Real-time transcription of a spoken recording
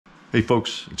Hey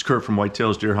folks, it's Kurt from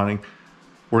Whitetails Deer Hunting.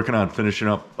 Working on finishing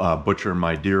up butchering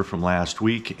my deer from last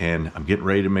week, and I'm getting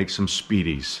ready to make some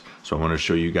spiedies. So I want to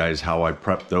show you guys how I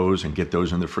prep those and get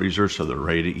those in the freezer so they're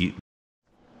ready to eat.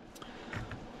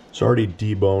 So I already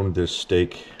deboned this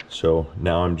steak, so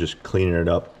now I'm just cleaning it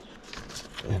up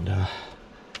and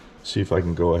see if I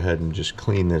can go ahead and just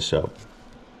clean this up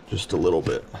just a little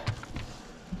bit.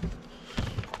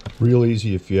 Real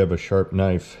easy if you have a sharp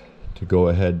knife to go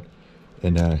ahead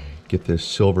and get this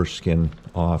silver skin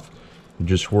off. You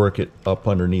just work it up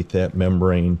underneath that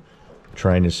membrane,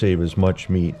 trying to save as much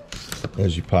meat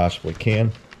as you possibly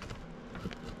can.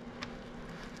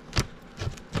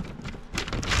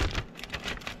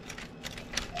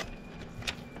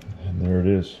 And there it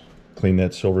is. Clean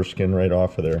that silver skin right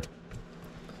off of there.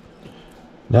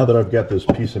 Now that I've got this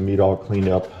piece of meat all cleaned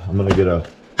up, I'm going to get a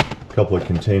couple of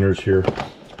containers here.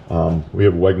 We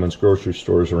have Wegmans grocery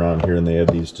stores around here, and they have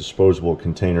these disposable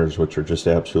containers, which are just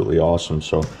absolutely awesome.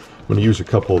 So I'm going to use a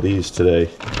couple of these today,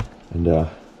 and I'm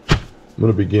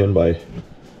going to begin by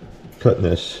cutting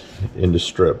this into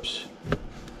strips.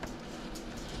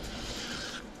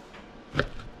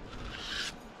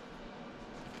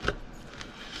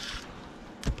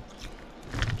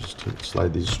 Just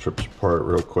slide these strips apart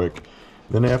real quick.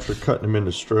 Then after cutting them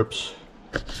into strips,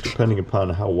 depending upon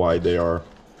how wide they are,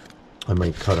 I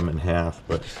might cut them in half,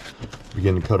 but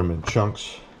begin to cut them in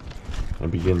chunks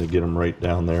and begin to get them right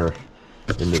down there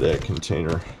into that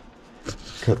container.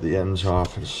 Cut the ends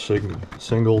off as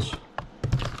singles,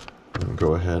 and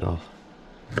go ahead, I'll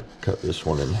cut this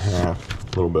one in half,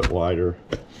 a little bit wider.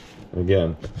 And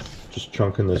again, just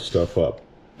chunking this stuff up.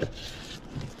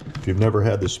 If you've never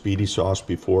had the Spiedie sauce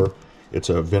before, it's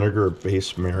a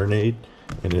vinegar-based marinade,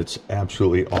 and it's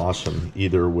absolutely awesome,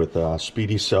 either with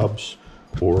Spiedie subs,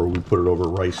 or we put it over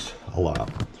rice a lot.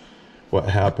 What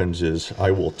happens is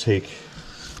I will take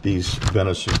these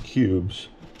venison cubes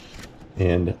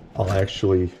and I'll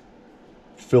actually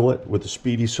fill it with the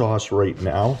Spiedie sauce right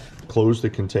now, close the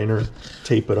container,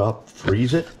 tape it up,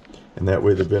 freeze it, and that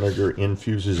way the vinegar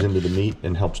infuses into the meat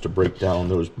and helps to break down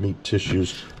those meat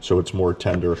tissues so it's more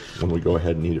tender when we go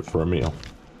ahead and eat it for a meal.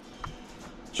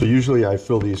 So usually I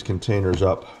fill these containers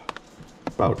up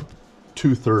about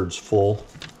 2/3 full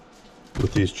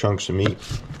with these chunks of meat.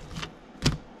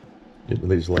 Getting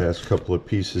these last couple of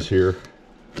pieces here,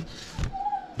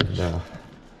 and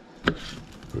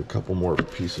put a couple more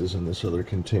pieces in this other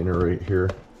container right here.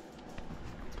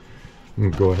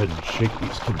 I'm gonna go ahead and shake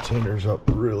these containers up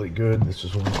really good. This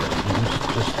is one I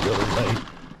used just the other night.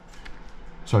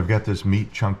 So I've got this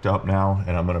meat chunked up now,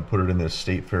 and I'm gonna put it in this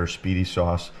State Fair Spiedie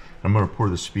sauce. I'm gonna pour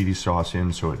the Spiedie sauce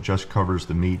in so it just covers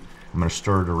the meat. I'm going to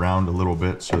stir it around a little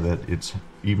bit so that it's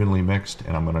evenly mixed,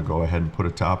 and I'm going to go ahead and put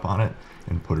a top on it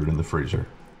and put it in the freezer.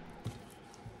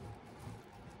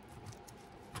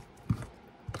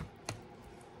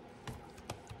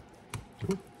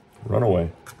 Run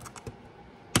away.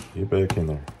 Get back in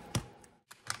there.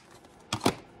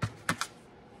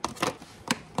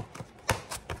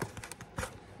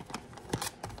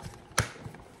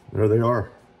 There they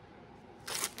are.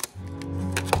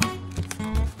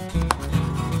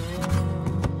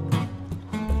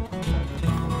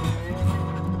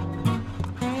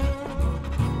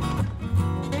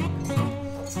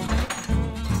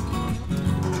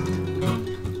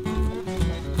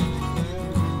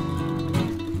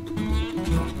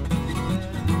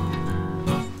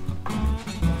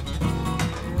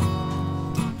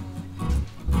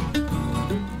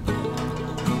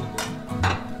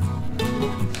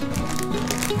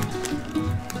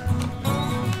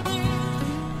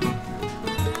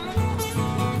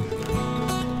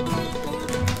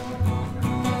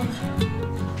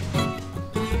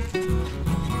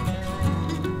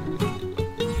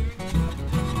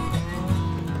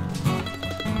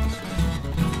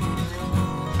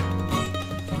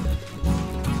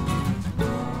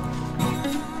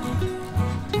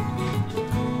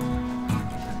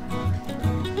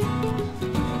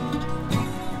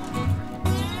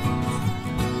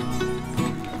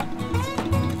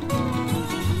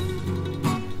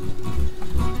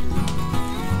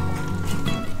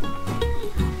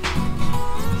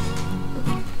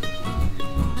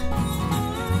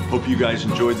 Hope you guys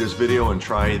enjoyed this video and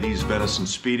try these venison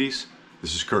spiedies.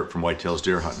 This is Kurt from Whitetails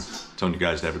Deer Hunting. Telling you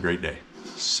guys to have a great day.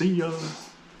 See ya.